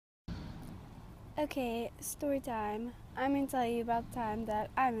Okay, story time. I'm going to tell you about the time that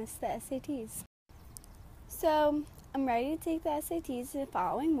I missed the SATs. So, I'm ready to take the SATs the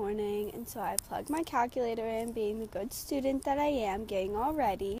following morning, and so I plug my calculator in, being the good student that I am, getting all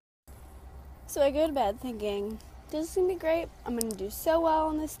ready. So I go to bed thinking, this is going to be great. I'm going to do so well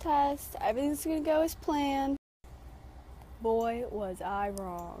on this test. Everything's going to go as planned. Boy, was I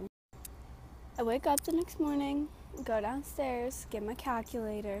wrong. I wake up the next morning, go downstairs, get my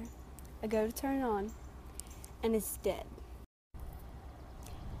calculator. I go to turn it on, and it's dead.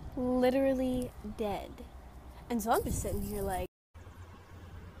 Literally dead. And so I'm just sitting here like,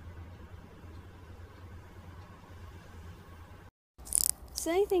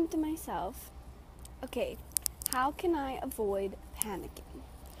 so I think to myself, okay, how can I avoid panicking?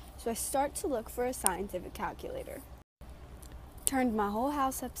 So I start to look for a scientific calculator. Turned my whole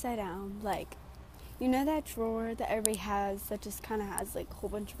house upside down, like, you know that drawer that everybody has that just kind of has like a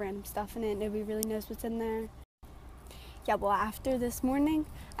whole bunch of random stuff in it, nobody really knows what's in there? Yeah, well, after this morning,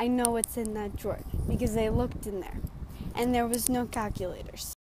 I know what's in that drawer because they looked in there and there was no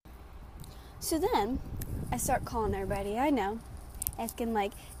calculators. So then I start calling everybody I know, asking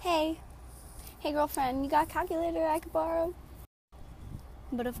like, hey girlfriend, you got a calculator I could borrow?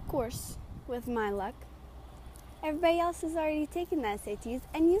 But of course, with my luck, everybody else has already taken the SATs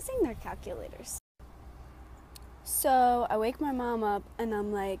and using their calculators. So I wake my mom up and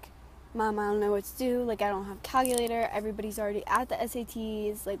I'm like, Mom, I don't know what to do. Like, I don't have a calculator. Everybody's already at the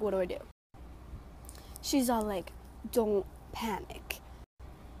SATs. Like, what do I do? She's all like, don't panic.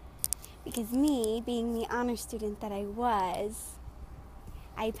 Because me, being the honor student that I was,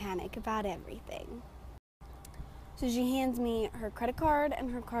 I panic about everything. So she hands me her credit card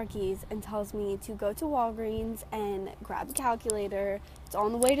and her car keys and tells me to go to Walgreens and grab a calculator. It's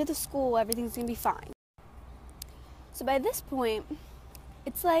on the way to the school. Everything's going to be fine. So by this point,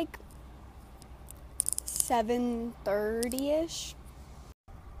 it's like 7:30-ish.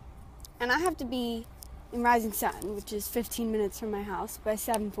 And I have to be in Rising Sun, which is 15 minutes from my house, by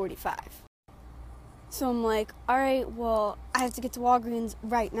 7:45. So I'm like, all right, well, I have to get to Walgreens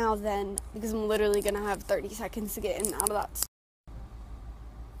right now then, because I'm literally going to have 30 seconds to get in and out of that store.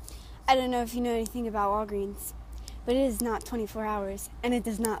 I don't know if you know anything about Walgreens, but it is not 24 hours, and it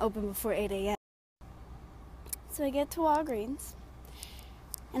does not open before 8 a.m. So I get to Walgreens,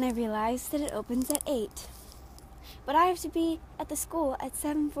 and I realize that it opens at 8. But I have to be at the school at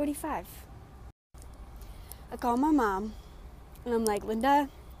 7:45. I call my mom, and I'm like, Linda,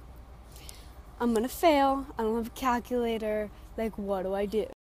 I'm going to fail. I don't have a calculator. Like, what do I do?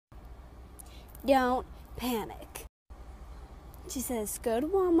 Don't panic. She says, go to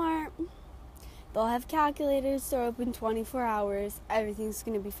Walmart. They'll have calculators. They're open 24 hours. Everything's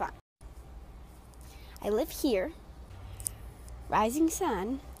going to be fine. I live here. Rising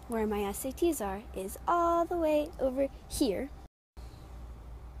Sun, where my SATs are, is all the way over here.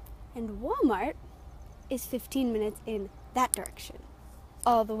 And Walmart is 15 minutes in that direction,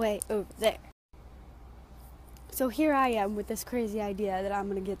 all the way over there. So here I am with this crazy idea that I'm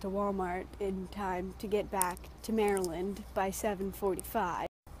going to get to Walmart in time to get back to Maryland by 7:45.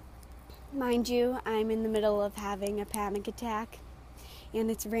 Mind you, I'm in the middle of having a panic attack, and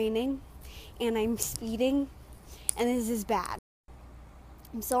it's raining, and I'm speeding, and this is bad.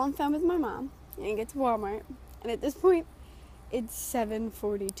 I'm still on the phone with my mom, and I get to Walmart, and at this point, it's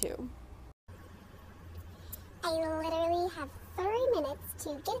 7:42. I literally have 30 minutes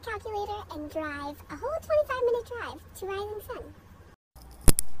to get a calculator and drive a whole 25-minute drive to Rising Sun.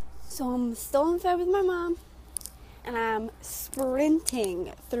 So I'm still on the phone with my mom, and I'm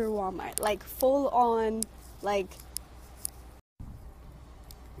sprinting through Walmart, like full on, like,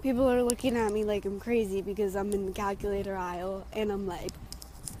 people are looking at me like I'm crazy because I'm in the calculator aisle, and I'm like,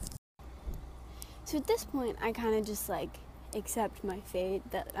 so at this point, I kind of just like accept my fate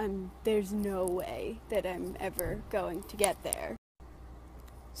that there's no way that I'm ever going to get there.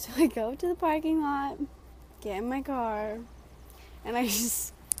 So I go to the parking lot, get in my car, and I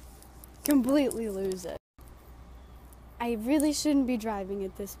just completely lose it. I really shouldn't be driving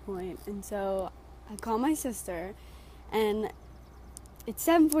at this point, and so I call my sister, and it's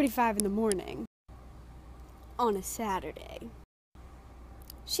 7:45 in the morning on a Saturday.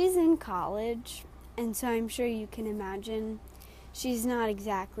 She's in college, and so I'm sure you can imagine she's not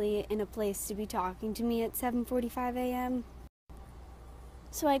exactly in a place to be talking to me at 7:45 a.m.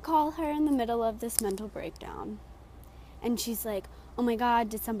 So I call her in the middle of this mental breakdown, and she's like, oh my God,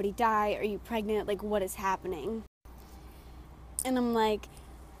 did somebody die? Are you pregnant? Like, what is happening? And I'm like,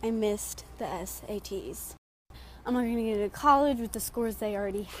 I missed the SATs. I'm not going to get into college with the scores they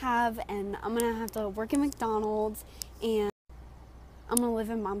already have, and I'm going to have to work at McDonald's, and I'm going to live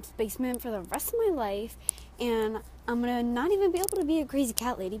in mom's basement for the rest of my life, and I'm going to not even be able to be a crazy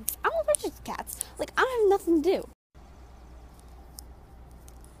cat lady because I'm allergic to cats. Like, I don't have nothing to do.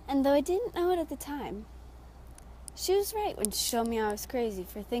 And though I didn't know it at the time, she was right when she showed me I was crazy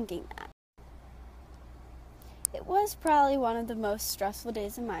for thinking that. It was probably one of the most stressful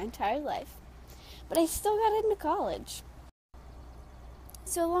days of my entire life, but I still got into college.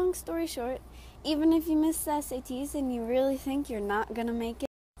 So long story short, even if you miss the SATs and you really think you're not going to make it,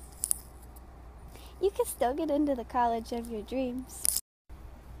 you can still get into the college of your dreams.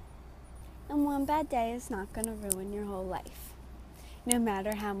 And one bad day is not going to ruin your whole life, no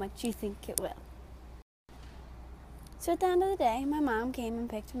matter how much you think it will. So at the end of the day, my mom came and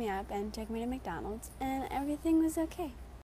picked me up and took me to McDonald's, and everything was okay.